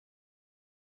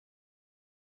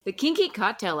The Kinky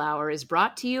Cocktail Hour is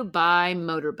brought to you by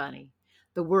Motor Bunny,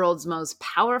 the world's most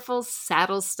powerful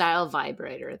saddle-style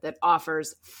vibrator that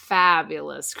offers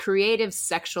fabulous, creative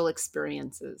sexual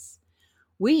experiences.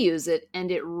 We use it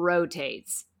and it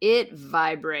rotates, it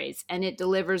vibrates, and it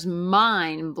delivers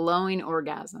mind-blowing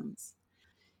orgasms.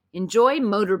 Enjoy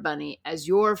Motor Bunny as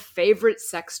your favorite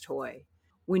sex toy.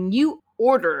 When you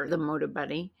order the Motor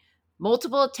Bunny,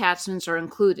 multiple attachments are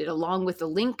included along with the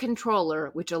Link controller,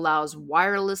 which allows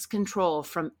wireless control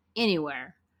from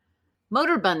anywhere.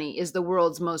 Motor Bunny is the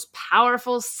world's most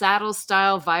powerful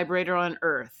saddle-style vibrator on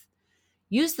Earth.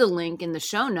 Use the link in the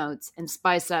show notes and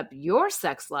spice up your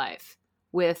sex life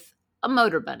with a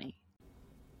Motor Bunny.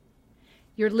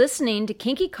 You're listening to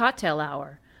Kinky Cocktail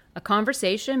Hour, a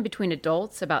conversation between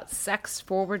adults about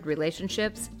sex-forward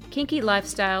relationships, kinky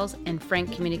lifestyles, and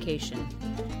frank communication.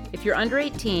 If you're under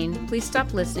 18, please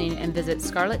stop listening and visit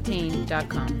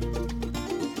scarletteen.com.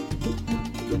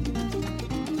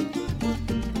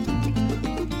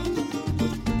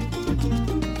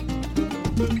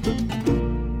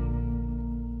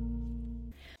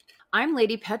 I'm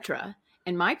Lady Petra,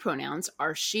 and my pronouns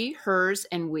are she, hers,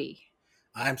 and we.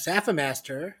 I'm Sappho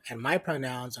Master, and my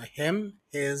pronouns are him,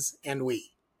 his, and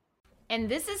we. And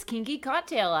this is Kinky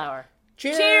Cocktail Hour.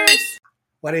 Cheers! Cheers!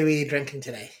 What are we drinking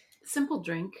today? Simple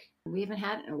drink. We haven't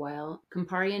had it in a while.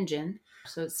 Campari and gin.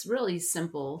 So it's really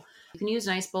simple. You can use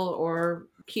an ice bowl or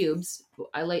cubes.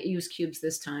 I use cubes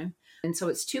this time. And so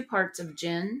it's 2 parts of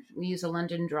gin. We use a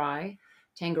London Dry,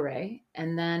 Tanqueray,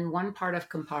 and then 1 part of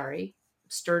Campari,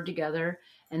 stirred together.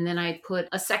 And then I put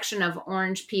a section of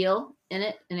orange peel in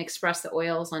it and express the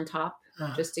oils on top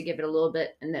just to give it a little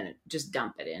bit. And then just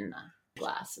dump it in the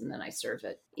glass and then I serve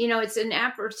it. You know, it's an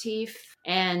aperitif.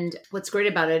 And what's great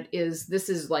about it is this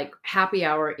is like happy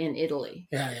hour in Italy.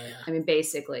 Yeah. I mean,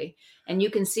 basically. And you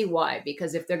can see why,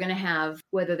 because if they're going to have,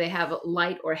 whether they have a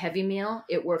light or heavy meal,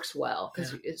 it works well.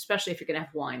 Because especially if you're going to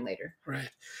have wine later. Right.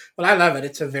 Well, I love it.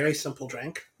 It's a very simple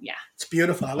drink. Yeah. It's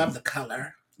beautiful. I love the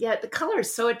color. Yeah, the color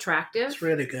is so attractive. It's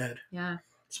really good. Yeah. It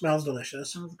smells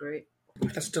delicious. Smells great.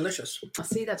 That's delicious.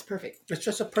 See, that's perfect. It's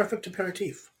just a perfect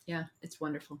aperitif. Yeah, it's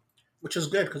wonderful. Which is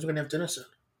good because we're going to have dinner soon.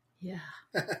 Yeah.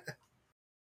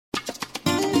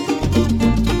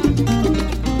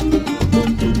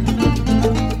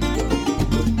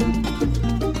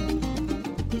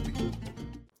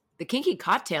 The Kinky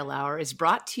Cocktail Hour is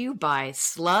brought to you by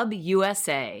Slub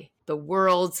USA, the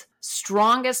world's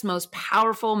strongest, most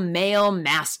powerful male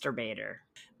masturbator.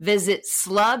 Visit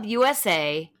Slub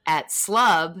USA at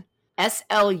slubb,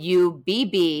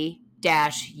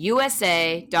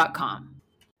 slubb-usa.com.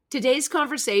 Today's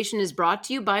conversation is brought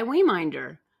to you by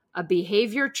WeMinder, a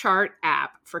behavior chart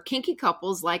app for kinky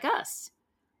couples like us.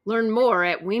 Learn more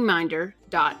at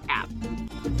weminder.app.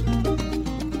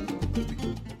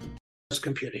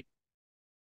 Computing.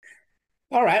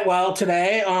 All right. Well,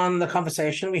 today on the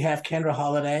conversation, we have Kendra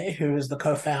Holliday, who is the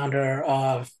co-founder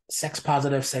of Sex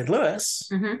Positive St.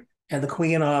 Louis and the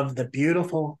queen of The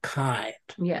Beautiful Kind.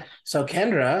 Yeah. So,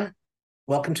 Kendra,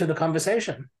 welcome to the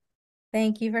conversation.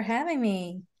 Thank you for having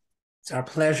me. It's our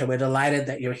pleasure. We're delighted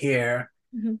that you're here.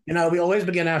 You know, we always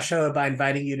begin our show by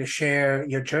inviting you to share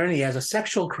your journey as a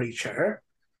sexual creature.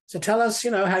 So tell us,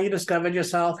 you know, how you discovered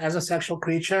yourself as a sexual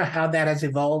creature, how that has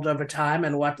evolved over time,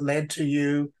 and what led to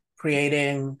you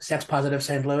creating Sex Positive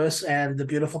St. Louis and The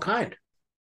Beautiful Kind.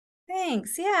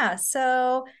 Thanks. Yeah.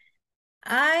 So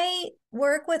I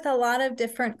work with a lot of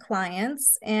different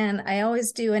clients, and I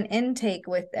always do an intake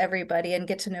with everybody and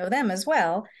get to know them as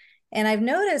well. And I've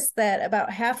noticed that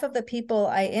about half of the people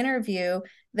I interview,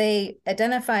 they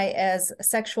identify as a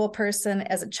sexual person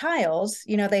as a child.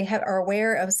 You know, they are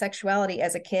aware of sexuality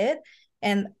as a kid,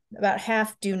 and about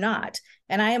half do not.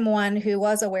 And I am one who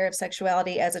was aware of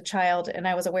sexuality as a child, and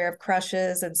I was aware of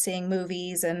crushes and seeing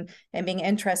movies and being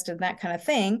interested in that kind of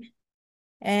thing.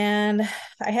 And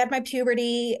I had my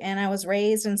puberty, and I was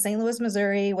raised in St. Louis,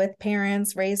 Missouri with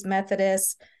parents raised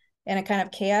Methodist in a kind of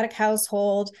chaotic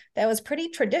household that was pretty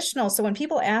traditional. So when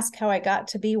people ask how I got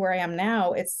to be where I am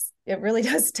now, it really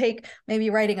does take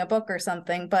maybe writing a book or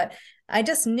something. But I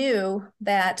just knew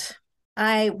that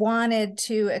I wanted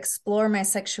to explore my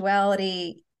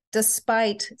sexuality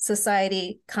despite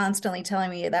society constantly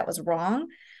telling me that was wrong.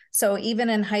 So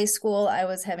even in high school, I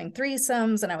was having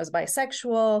threesomes and I was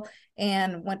bisexual.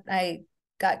 And when I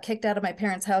got kicked out of my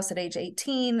parents' house at age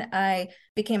 18, I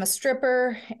became a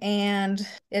stripper, and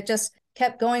it just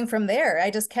kept going from there. I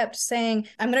just kept saying,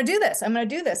 I'm going to do this. I'm going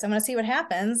to do this. I'm going to see what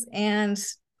happens. And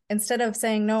instead of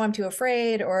saying, no, I'm too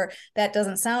afraid, or that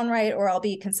doesn't sound right, or I'll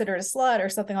be considered a slut or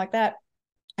something like that,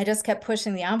 I just kept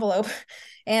pushing the envelope.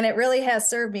 And it really has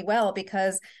served me well,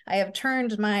 because I have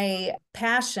turned my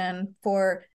passion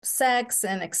for sex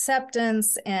and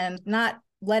acceptance and not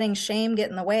letting shame get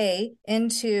in the way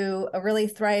into a really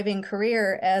thriving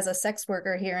career as a sex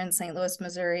worker here in St. Louis,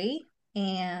 Missouri.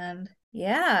 And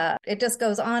yeah, it just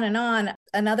goes on and on.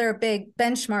 Another big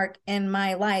benchmark in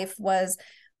my life was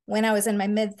when I was in my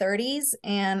mid 30s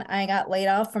and I got laid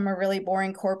off from a really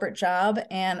boring corporate job,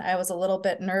 and I was a little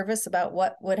bit nervous about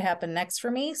what would happen next for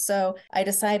me. So I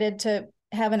decided to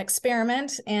have an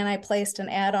experiment, and I placed an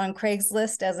ad on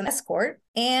Craigslist as an escort.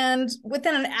 And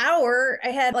within an hour, I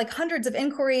had like hundreds of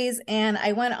inquiries, and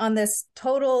I went on this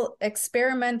total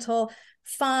experimental,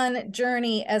 fun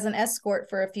journey as an escort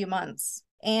for a few months.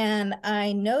 And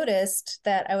I noticed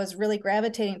that I was really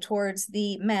gravitating towards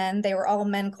the men. They were all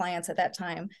men clients at that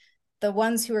time. The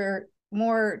ones who were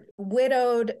more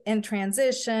widowed in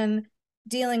transition,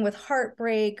 dealing with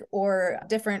heartbreak or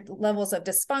different levels of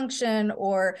dysfunction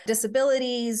or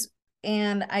disabilities.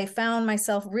 And I found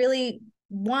myself really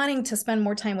wanting to spend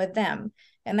more time with them.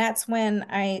 And that's when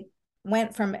I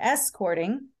went from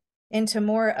escorting into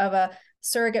more of a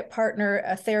surrogate partner,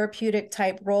 a therapeutic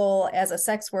type role as a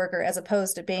sex worker, as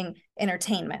opposed to being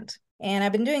entertainment. And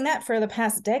I've been doing that for the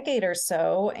past decade or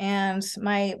so. And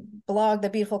my blog,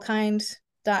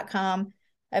 thebeautifulkind.com,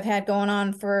 I've had going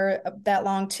on for that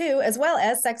long too, as well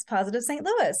as Sex Positive St.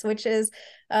 Louis, which is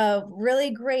a really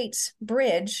great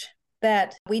bridge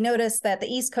that we noticed that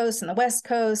the East Coast and the West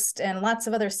Coast and lots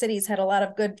of other cities had a lot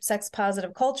of good sex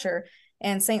positive culture.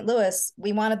 And St. Louis,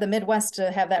 we wanted the Midwest to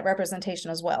have that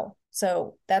representation as well.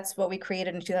 So that's what we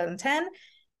created in 2010.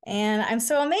 And I'm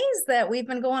so amazed that we've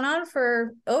been going on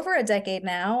for over a decade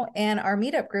now, and our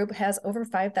meetup group has over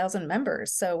 5,000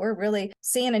 members. So we're really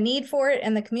seeing a need for it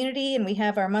in the community, and we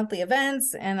have our monthly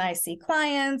events, and I see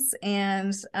clients,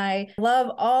 and I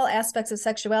love all aspects of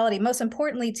sexuality, most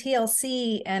importantly,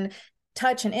 TLC and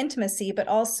touch and intimacy, but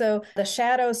also the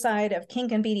shadow side of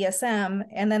kink and BDSM,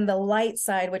 and then the light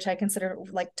side, which I consider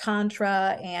like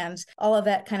Tantra and all of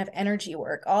that kind of energy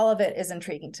work. All of it is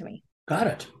intriguing to me. Got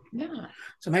it. Yeah.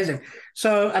 It's amazing.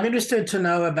 So I'm interested to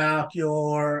know about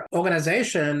your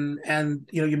organization. And,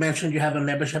 you mentioned you have a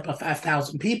membership of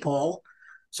 5,000 people.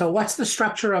 So what's the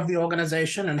structure of the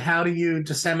organization, and how do you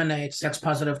disseminate sex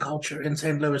positive culture in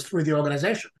St. Louis through the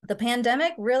organization? The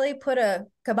pandemic really put a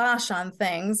kibosh on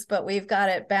things, but we've got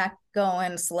it back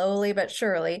going slowly but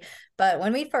surely. But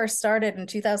when we first started in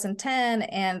 2010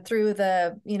 and through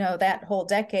the, that whole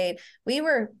decade, we've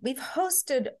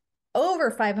hosted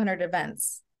over 500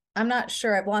 events. I'm not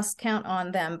sure, I've lost count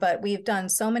on them, but we've done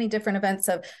so many different events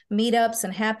of meetups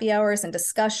and happy hours and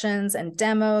discussions and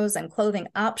demos and clothing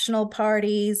optional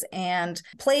parties and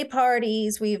play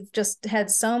parties. We've just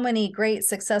had so many great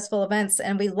successful events,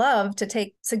 and we love to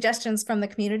take suggestions from the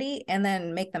community and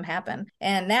then make them happen.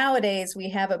 And nowadays we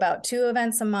have about 2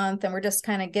 events a month, and we're just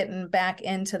kind of getting back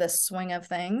into the swing of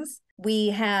things. We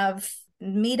have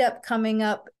meetup coming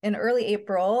up in early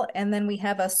April, and then we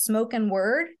have a spoken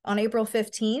word on April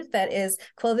 15th that is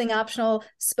clothing optional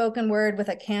spoken word with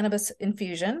a cannabis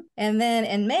infusion. And then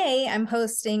in May, I'm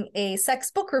hosting a sex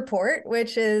book report,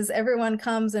 which is everyone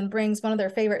comes and brings one of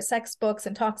their favorite sex books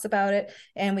and talks about it,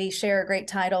 and we share great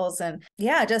titles, and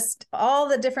just all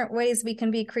the different ways we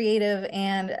can be creative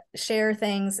and share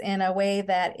things in a way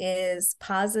that is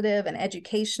positive and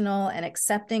educational and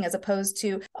accepting, as opposed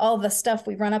to all the stuff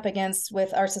we run up against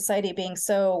with our society being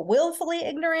so willfully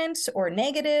ignorant or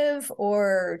negative,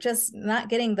 or just not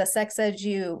getting the sex ed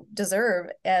you deserve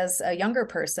as a younger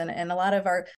person. And a lot of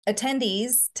our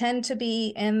attendees tend to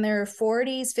be in their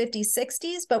 40s, 50s,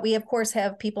 60s, but we of course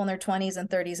have people in their 20s and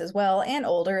 30s as well, and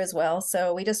older as well.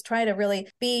 So we just try to really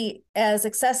be as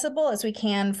accessible as we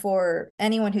can for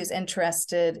anyone who's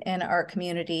interested in our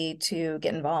community to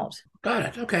get involved. Got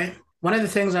it. Okay. One of the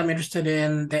things I'm interested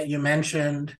in that you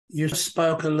mentioned, you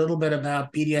spoke a little bit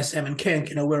about BDSM and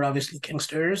kink. We're obviously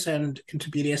kinksters and into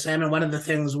BDSM. And one of the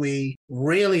things we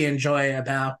really enjoy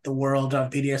about the world of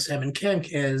BDSM and kink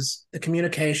is the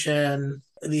communication,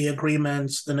 the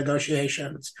agreements, the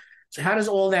negotiations. So how does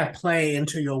all that play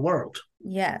into your world?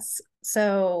 Yes.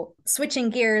 So switching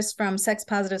gears from Sex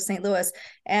Positive St. Louis,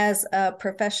 as a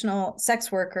professional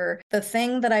sex worker, the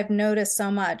thing that I've noticed so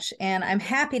much, and I'm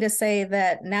happy to say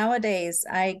that nowadays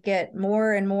I get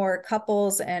more and more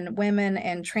couples and women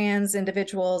and trans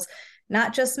individuals,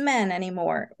 not just men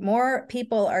anymore. More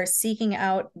people are seeking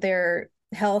out their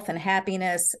health and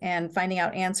happiness and finding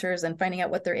out answers and finding out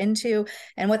what they're into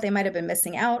and what they might have been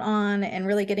missing out on and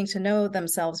really getting to know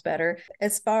themselves better.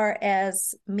 As far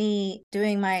as me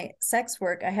doing my sex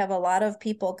work, I have a lot of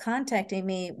people contacting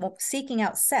me seeking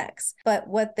out sex, but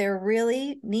what they're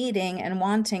really needing and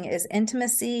wanting is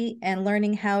intimacy and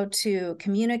learning how to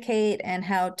communicate and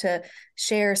how to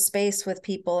share space with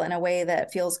people in a way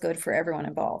that feels good for everyone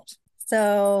involved.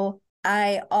 So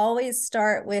I always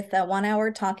start with a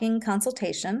 1-hour talking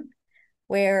consultation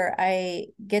where I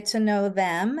get to know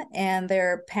them and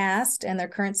their past and their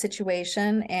current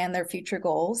situation and their future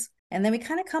goals. And then we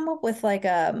kind of come up with like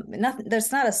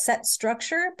there's not a set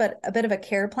structure, but a bit of a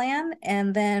care plan.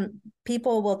 And then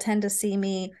people will tend to see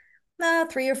me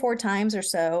 3 or 4 times or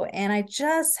so. And I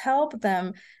just help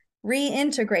them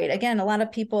reintegrate. Again, a lot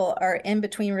of people are in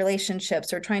between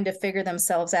relationships or trying to figure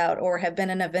themselves out or have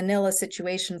been in a vanilla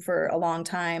situation for a long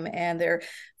time. And they're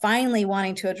finally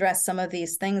wanting to address some of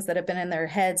these things that have been in their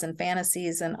heads and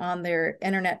fantasies and on their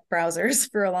internet browsers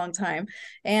for a long time.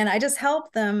 And I just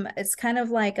help them. It's kind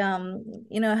of like,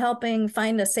 helping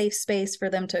find a safe space for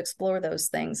them to explore those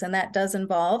things. And that does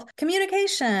involve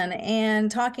communication and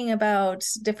talking about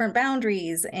different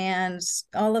boundaries and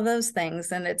all of those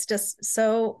things. And it's just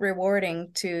so rewarding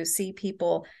to see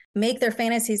people make their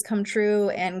fantasies come true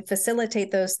and facilitate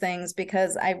those things,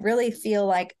 because I really feel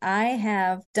like I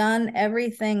have done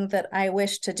everything that I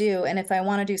wish to do. And if I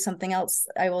want to do something else,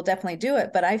 I will definitely do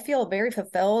it. But I feel very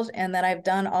fulfilled and that I've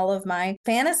done all of my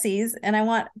fantasies, and I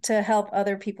want to help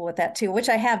other people with that too, which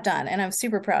I have done. And I'm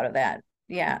super proud of that.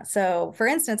 Yeah. So for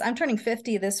instance, I'm turning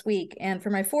 50 this week. And for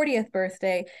my 40th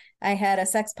birthday, I had a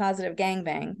sex positive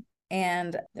gangbang.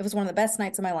 And it was one of the best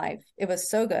nights of my life. It was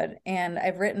so good. And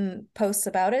I've written posts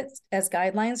about it as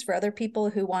guidelines for other people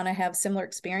who want to have similar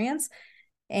experience.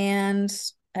 And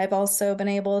I've also been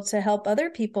able to help other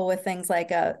people with things like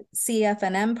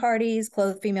CFNM parties,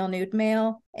 clothed female, nude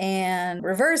male, and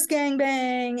reverse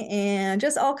gangbang, and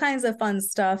just all kinds of fun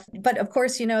stuff. But of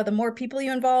course, the more people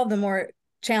you involve, the more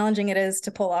challenging it is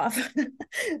to pull off.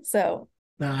 So.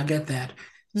 No, I get that.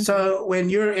 Mm-hmm. So when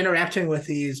you're interacting with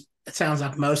these, it sounds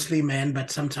like mostly men,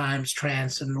 but sometimes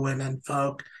trans and women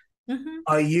folk. Mm-hmm.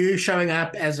 Are you showing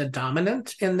up as a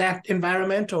dominant in that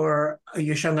environment, or are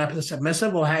you showing up as a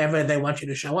submissive, or however they want you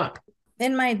to show up?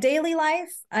 In my daily life,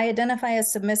 I identify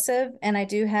as submissive, and I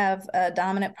do have a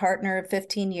dominant partner of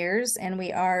 15 years, and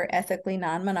we are ethically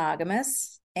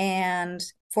non-monogamous. And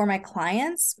for my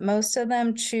clients, most of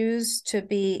them choose to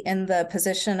be in the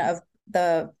position of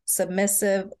the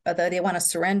submissive, they want to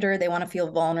surrender, they want to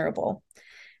feel vulnerable.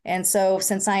 And so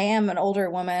since I am an older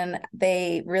woman,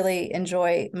 they really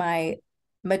enjoy my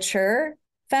mature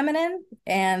feminine,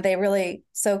 and they really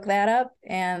soak that up.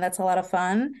 And that's a lot of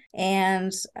fun.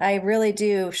 And I really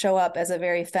do show up as a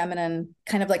very feminine,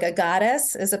 kind of like a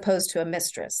goddess, as opposed to a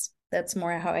mistress. That's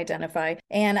more how I identify.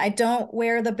 And I don't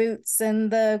wear the boots and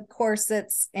the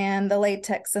corsets and the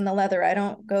latex and the leather. I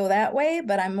don't go that way,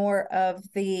 but I'm more of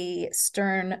the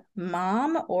stern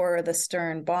mom or the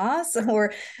stern boss,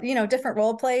 or, different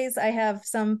role plays. I have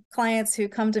some clients who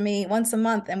come to me once a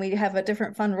month, and we have a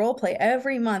different fun role play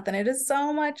every month. And it is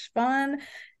so much fun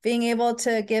being able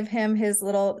to give him his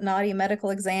little naughty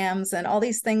medical exams and all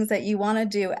these things that you want to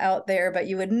do out there, but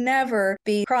you would never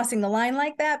be crossing the line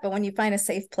like that. But when you find a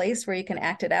safe place where you can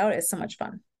act it out, it's so much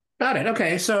fun. Got it.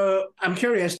 Okay. So I'm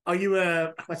curious, are you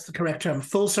what's the correct term,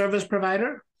 full service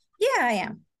provider? Yeah, I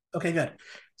am. Okay, good.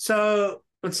 So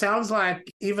it sounds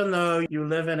like even though you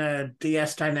live in a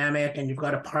DS dynamic and you've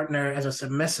got a partner as a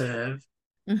submissive,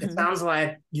 mm-hmm. It sounds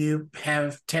like you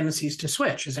have tendencies to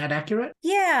switch. Is that accurate?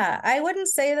 Yeah, I wouldn't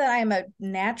say that I'm a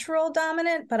natural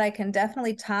dominant, but I can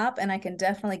definitely top, and I can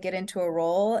definitely get into a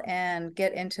role and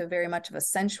get into very much of a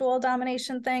sensual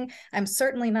domination thing. I'm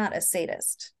certainly not a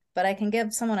sadist, but I can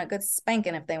give someone a good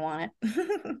spanking if they want it.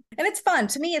 And it's fun.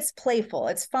 To me, it's playful.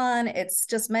 It's fun. It's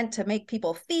just meant to make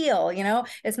people feel,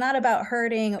 it's not about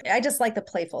hurting. I just like the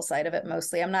playful side of it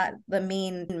mostly. I'm not the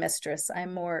mean mistress.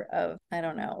 I'm more of, I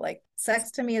don't know, like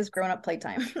sex to me is grown-up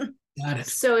playtime. Got it.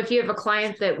 So if you have a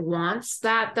client that wants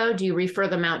that, though, do you refer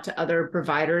them out to other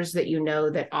providers that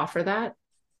that offer that?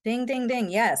 Ding, ding,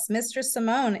 ding. Yes. Mistress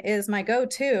Simone is my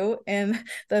go-to in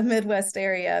the Midwest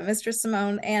area, Mistress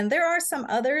Simone. And there are some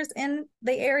others in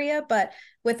the area, but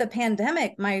with the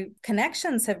pandemic, my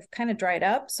connections have kind of dried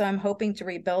up. So I'm hoping to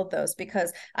rebuild those,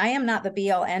 because I am not the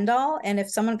be all end all. And if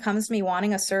someone comes to me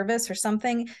wanting a service or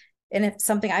something, and if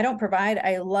something I don't provide,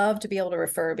 I love to be able to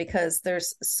refer, because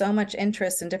there's so much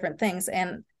interest in different things.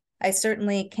 And I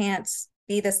certainly can't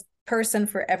be this person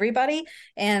for everybody.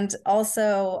 And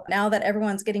also, now that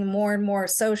everyone's getting more and more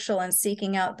social and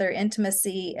seeking out their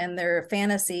intimacy and their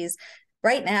fantasies,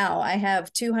 right now I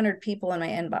have 200 people in my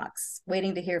inbox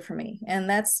waiting to hear from me. And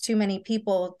that's too many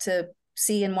people to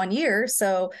see in 1 year.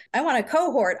 So I want a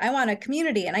cohort, I want a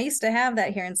community. And I used to have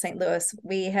that here in St. Louis.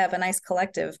 We have a nice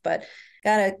collective, but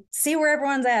got to see where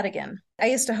everyone's at again. I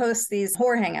used to host these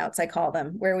whore hangouts, I call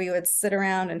them, where we would sit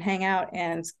around and hang out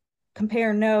and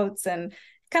compare notes and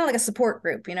kind of like a support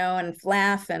group, and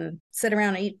laugh and sit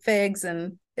around and eat figs.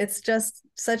 And it's just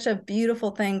such a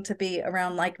beautiful thing to be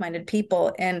around like-minded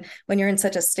people. And when you're in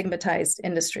such a stigmatized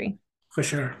industry. For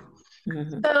sure.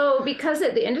 Mm-hmm. So because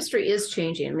the industry is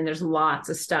changing, I mean, there's lots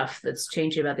of stuff that's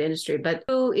changing about the industry, but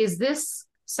is this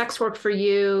sex work for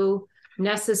you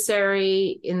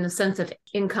necessary in the sense of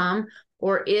income,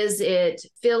 or is it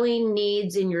filling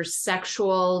needs in your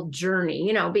sexual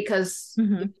journey? Because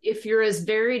if you're as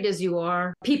varied as you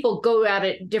are, people go at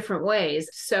it different ways.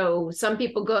 So some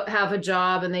people have a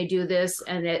job and they do this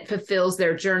and it fulfills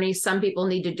their journey. Some people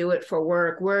need to do it for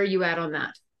work. Where are you at on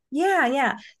that?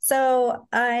 Yeah. So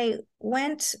I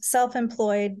went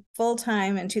self-employed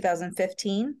full-time in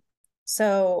 2015.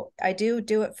 So I do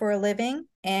it for a living.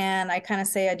 And I kind of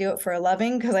say I do it for a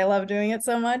loving because I love doing it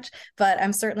so much, but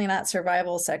I'm certainly not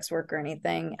survival sex work or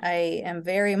anything. I am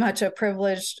very much a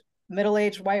privileged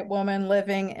middle-aged white woman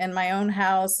living in my own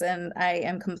house, and I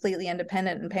am completely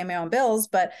independent and pay my own bills,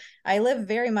 but I live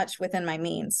very much within my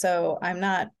means. So I'm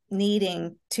not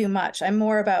needing too much. I'm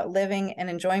more about living and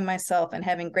enjoying myself and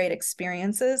having great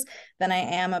experiences than I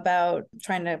am about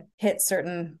trying to hit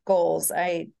certain goals.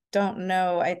 I don't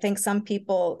know. I think some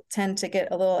people tend to get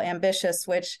a little ambitious,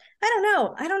 which I don't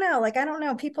know. Like, I don't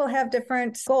know. People have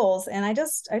different goals, and I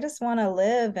just want to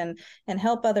live and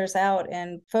help others out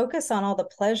and focus on all the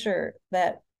pleasure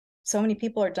that so many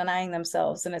people are denying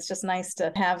themselves. And it's just nice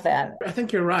to have that. I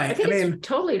think you're right. I think it's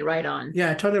totally right on.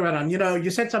 Yeah, totally right on. You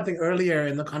said something earlier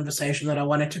in the conversation that I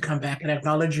wanted to come back and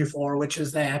acknowledge you for, which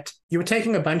is that you were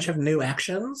taking a bunch of new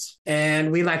actions.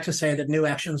 And we like to say that new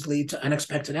actions lead to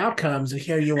unexpected outcomes. And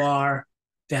here you are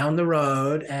down the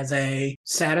road as a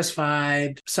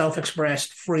satisfied,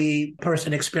 self-expressed, free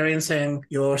person experiencing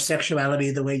your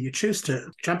sexuality the way you choose to.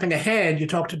 Jumping ahead, you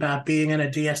talked about being in a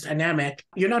DS dynamic.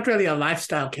 You're not really a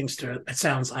lifestyle kinkster, it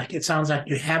sounds like. It sounds like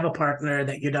you have a partner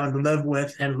that you don't live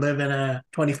with and live in a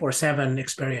 24/7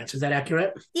 experience. Is that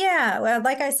accurate? Yeah. Well,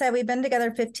 like I said, we've been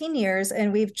together 15 years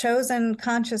and we've chosen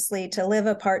consciously to live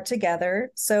apart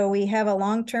together. So we have a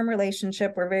long-term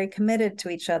relationship. We're very committed to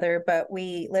each other, but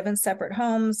we live in separate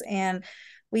homes. And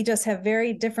we just have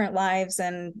very different lives.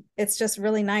 And it's just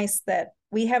really nice that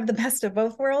we have the best of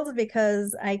both worlds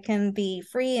because I can be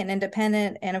free and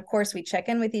independent. And of course, we check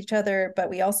in with each other, but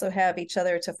we also have each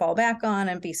other to fall back on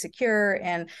and be secure.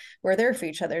 And we're there for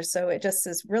each other. So it just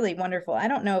is really wonderful. I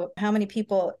don't know how many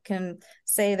people can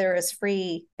say they're as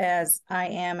free as I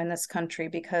am in this country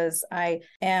because I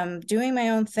am doing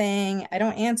my own thing. I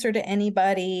don't answer to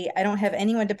anybody. I don't have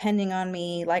anyone depending on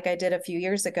me like I did a few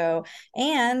years ago.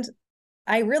 And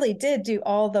I really did do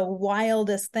all the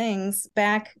wildest things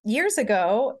back years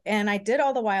ago, and I did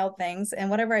all the wild things, and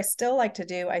whatever I still like to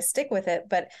do, I stick with it.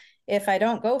 But if I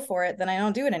don't go for it, then I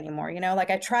don't do it anymore.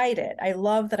 Like I tried it. I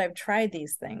love that I've tried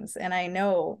these things and I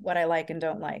know what I like and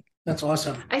don't like. That's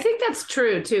awesome. I think that's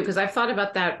true too, because I've thought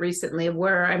about that recently of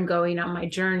where I'm going on my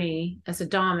journey as a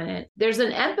dominant. There's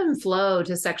an ebb and flow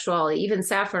to sexuality. Even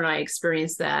Saffron and I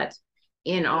experienced that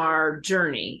in our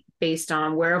journey based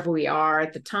on wherever we are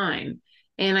at the time.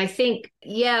 And I think,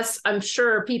 yes, I'm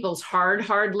sure people's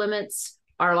hard limits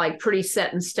are like pretty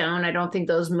set in stone. I don't think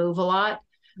those move a lot,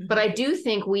 but I do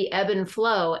think we ebb and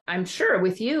flow. I'm sure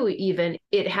with you, even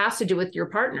it has to do with your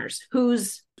partners,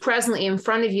 who's presently in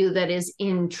front of you that is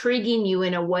intriguing you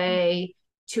in a way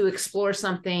to explore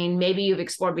something maybe you've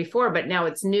explored before, but now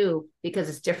it's new because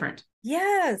it's different.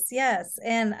 Yes.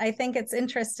 And I think it's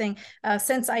interesting,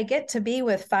 since I get to be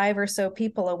with 5 or so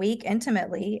people a week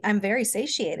intimately, I'm very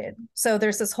satiated. So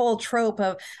there's this whole trope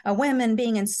of women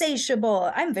being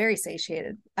insatiable. I'm very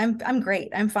satiated. I'm great.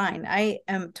 I'm fine. I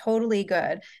am totally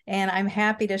good. And I'm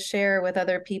happy to share with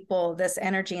other people this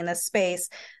energy in this space.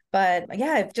 But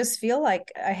yeah, I just feel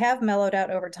like I have mellowed out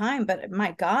over time, but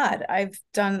my God, I've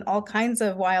done all kinds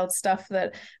of wild stuff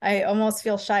that I almost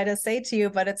feel shy to say to you,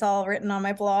 but it's all written on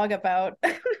my blog about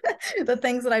the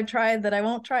things that I've tried that I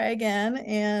won't try again.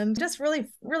 And just really,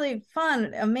 really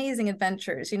fun, amazing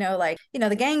adventures, the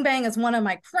gangbang is one of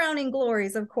my crowning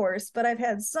glories, of course, but I've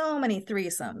had so many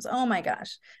threesomes. Oh my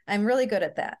gosh, I'm really good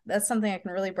at that. That's something I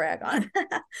can really brag on.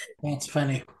 That's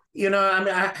funny.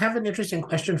 I have an interesting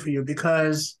question for you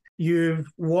because you've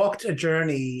walked a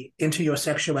journey into your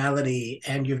sexuality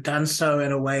and you've done so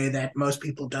in a way that most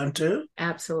people don't do.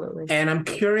 Absolutely. And I'm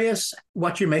curious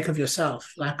what you make of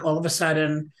yourself. Like all of a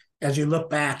sudden as you look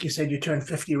back, you said you turned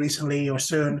 50 recently or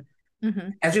soon. Mm-hmm.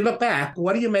 As you look back,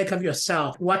 what do you make of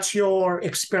yourself? What's your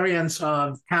experience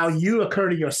of how you occur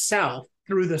to yourself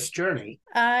through this journey?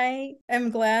 I am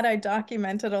glad I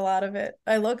documented a lot of it.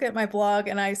 I look at my blog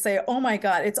and I say, oh my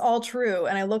God, it's all true.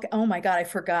 And I look, oh my God, I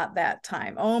forgot that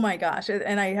time. Oh my gosh.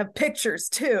 And I have pictures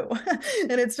too.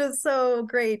 And it's just so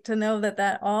great to know that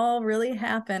that all really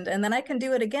happened. And then I can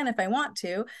do it again if I want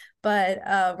to. But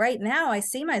right now I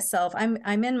see myself,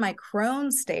 I'm in my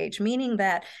crone stage, meaning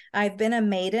that I've been a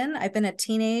maiden, I've been a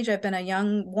teenage, I've been a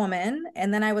young woman,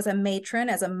 and then I was a matron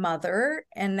as a mother,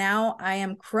 and now I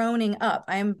am croning up.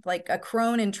 I'm like a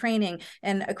crone in training,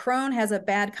 and a crone has a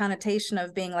bad connotation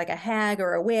of being like a hag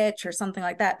or a witch or something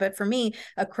like that. But for me,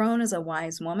 a crone is a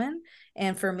wise woman.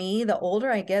 And for me, the older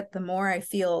I get, the more I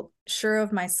feel sure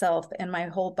of myself and my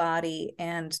whole body.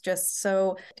 And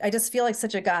I just feel like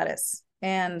such a goddess.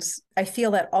 And I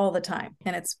feel that all the time.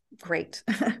 And it's great.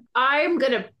 I'm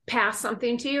going to pass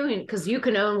something to you because you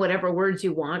can own whatever words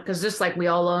you want, because just like we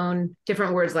all own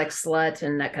different words like slut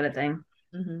and that kind of thing.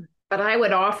 Mm-hmm. But I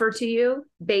would offer to you,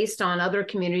 based on other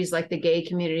communities like the gay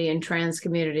community and trans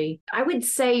community, I would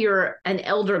say you're an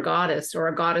elder goddess or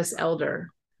a goddess elder.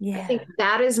 Yeah. I think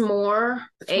that is more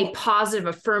a positive,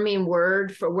 affirming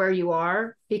word for where you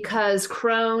are, because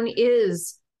crone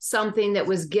is something that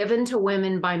was given to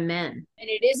women by men, and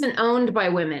it isn't owned by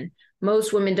women.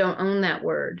 Most women don't own that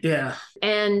word. Yeah.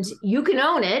 And you can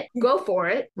own it, go for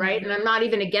it, right? And I'm not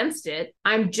even against it.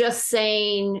 I'm just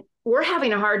saying we're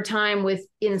having a hard time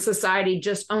in society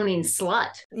just owning slut.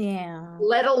 Yeah.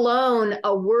 Let alone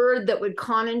a word that would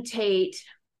connotate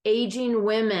aging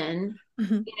women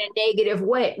in a negative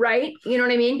way, right? You know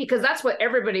what I mean? Because that's what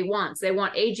everybody wants. They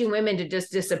want aging women to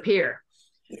just disappear.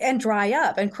 And dry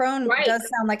up. And crone does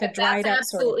sound like a dried up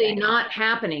sort of thing. Absolutely not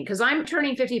happening, because I'm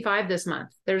turning 55 this month.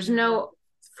 There's no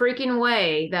freaking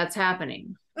way that's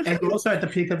happening. And you're also at the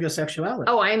peak of your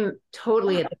sexuality. Oh, I'm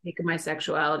totally at the peak of my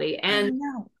sexuality. And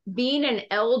being an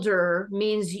elder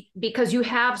means, because you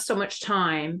have so much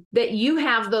time, that you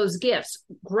have those gifts.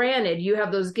 Granted, you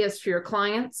have those gifts for your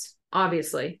clients,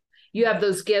 obviously. You have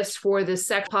those gifts for the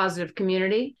sex positive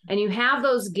community, and you have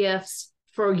those gifts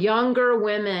for younger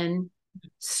women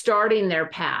starting their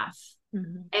path.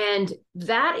 Mm-hmm. And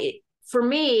that, for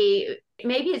me,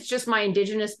 maybe it's just my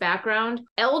indigenous background.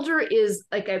 Elder is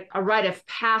like a rite of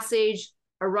passage,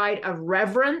 a rite of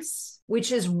reverence,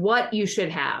 which is what you should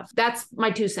have. That's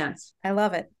my 2 cents. I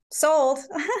love it. Sold.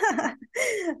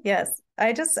 Yes.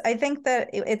 I think that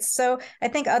I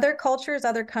think other cultures,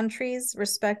 other countries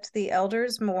respect the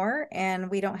elders more, and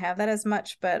we don't have that as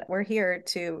much, but we're here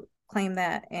to claim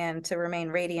that and to remain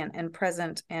radiant and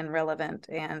present and relevant.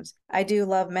 And I do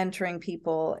love mentoring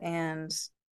people and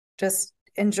just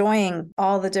enjoying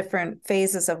all the different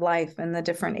phases of life and the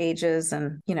different ages.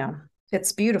 And,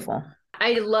 it's beautiful.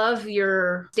 I love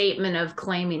your statement of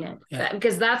claiming it,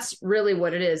 because that's really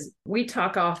what it is. We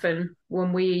talk often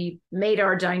when we made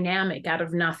our dynamic out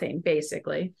of nothing,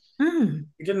 basically. We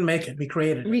didn't make it. We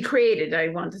created it. We created, I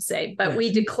want to say, but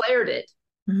we declared it.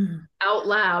 Out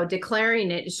loud. Declaring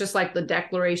it is just like the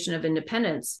Declaration of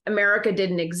Independence. America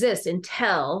didn't exist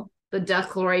until the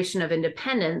Declaration of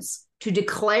Independence to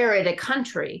declare it a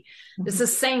country. It's the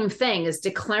same thing as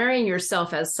declaring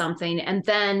yourself as something and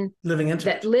then living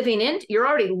into it. You're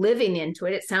already living into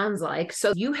it, it sounds like.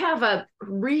 So you have a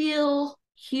real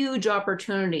huge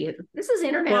opportunity. This is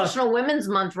International Women's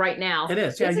Month right now. It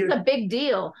is. This is a big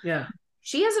deal. Yeah.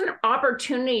 She has an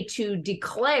opportunity to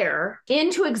declare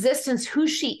into existence who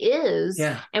she is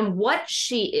and what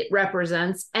she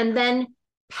represents, and then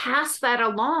pass that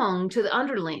along to the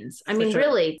underlings. I mean,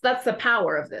 really, that's the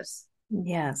power of this.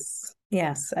 Yes.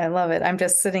 Yes. I love it. I'm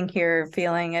just sitting here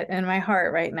feeling it in my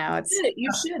heart right now. You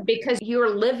should, because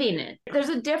you're living it. There's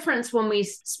a difference when we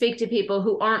speak to people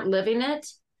who aren't living it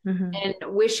and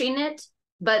wishing it,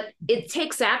 but it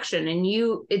takes action, and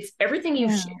it's everything you've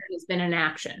shared has been an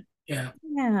action. Yeah.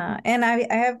 Yeah. And I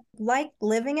have liked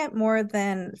living it more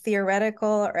than theoretical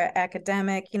or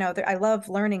academic. I love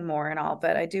learning more and all,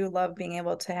 but I do love being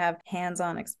able to have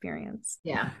hands-on experience.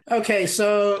 Yeah. Okay.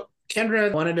 So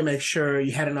Kendra wanted to make sure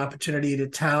you had an opportunity to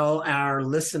tell our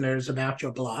listeners about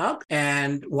your blog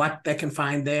and what they can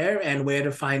find there and where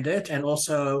to find it, and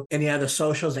also any other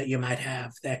socials that you might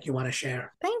have that you want to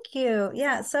share. Thank you.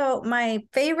 Yeah. So my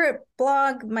favorite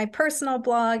blog, my personal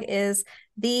blog, is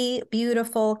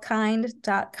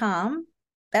thebeautifulkind.com.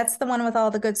 That's the one with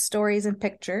all the good stories and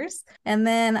pictures. And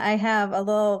then I have a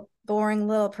little boring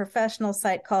little professional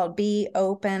site called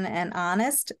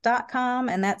beopenandhonest.com.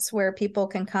 And that's where people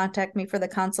can contact me for the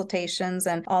consultations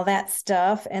and all that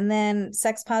stuff. And then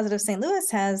Sex Positive St. Louis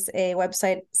has a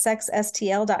website,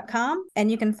 sexstl.com.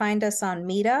 And you can find us on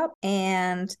Meetup.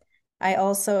 And I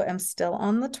also am still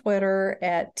on the Twitter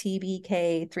at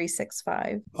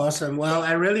TBK365. Awesome. Well,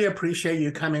 I really appreciate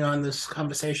you coming on this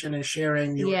conversation and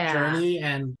sharing your journey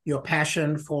and your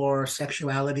passion for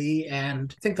sexuality.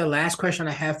 And I think the last question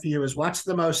I have for you is, what's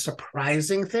the most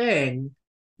surprising thing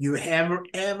you have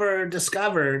ever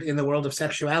discovered in the world of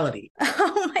sexuality?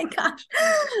 Oh my gosh.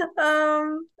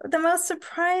 The most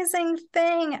surprising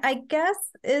thing, I guess,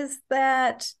 is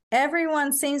that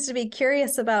everyone seems to be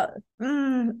curious about,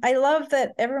 I love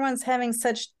that everyone's having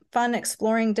such fun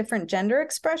exploring different gender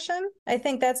expression. I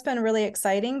think that's been really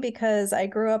exciting because I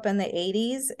grew up in the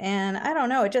 80s and I don't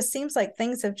know, it just seems like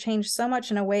things have changed so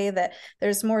much in a way that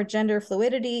there's more gender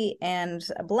fluidity and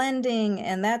blending.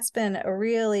 And that's been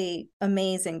really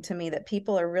amazing to me that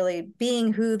people are really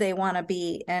being who they want to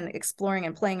be and exploring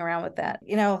and playing around with that.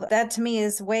 You know, that to me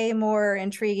is way more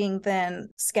intriguing than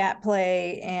scat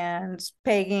play and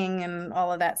pegging and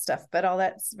all of that stuff. But all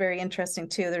that's very interesting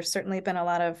too. There's certainly been a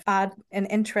lot of odd and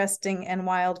interesting and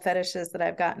wild fetishes that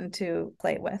I've gotten to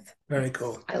play with. Very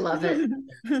cool. I love it.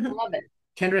 I love it.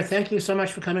 Kendra, thank you so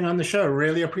much for coming on the show.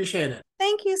 Really appreciate it.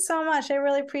 Thank you so much. I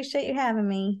really appreciate you having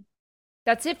me.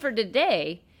 That's it for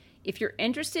today. If you're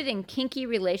interested in kinky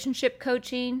relationship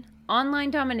coaching,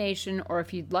 online domination, or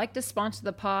if you'd like to sponsor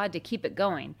the pod to keep it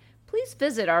going, please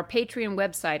visit our Patreon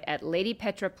website at Lady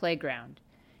Petra Playground.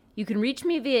 You can reach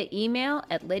me via email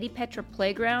at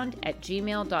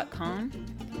ladypetraplayground@gmail.com.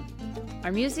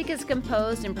 Our music is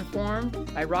composed and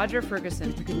performed by Roger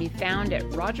Ferguson, who can be found at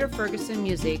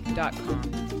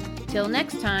rogerfergusonmusic.com. Till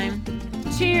next time,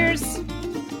 cheers!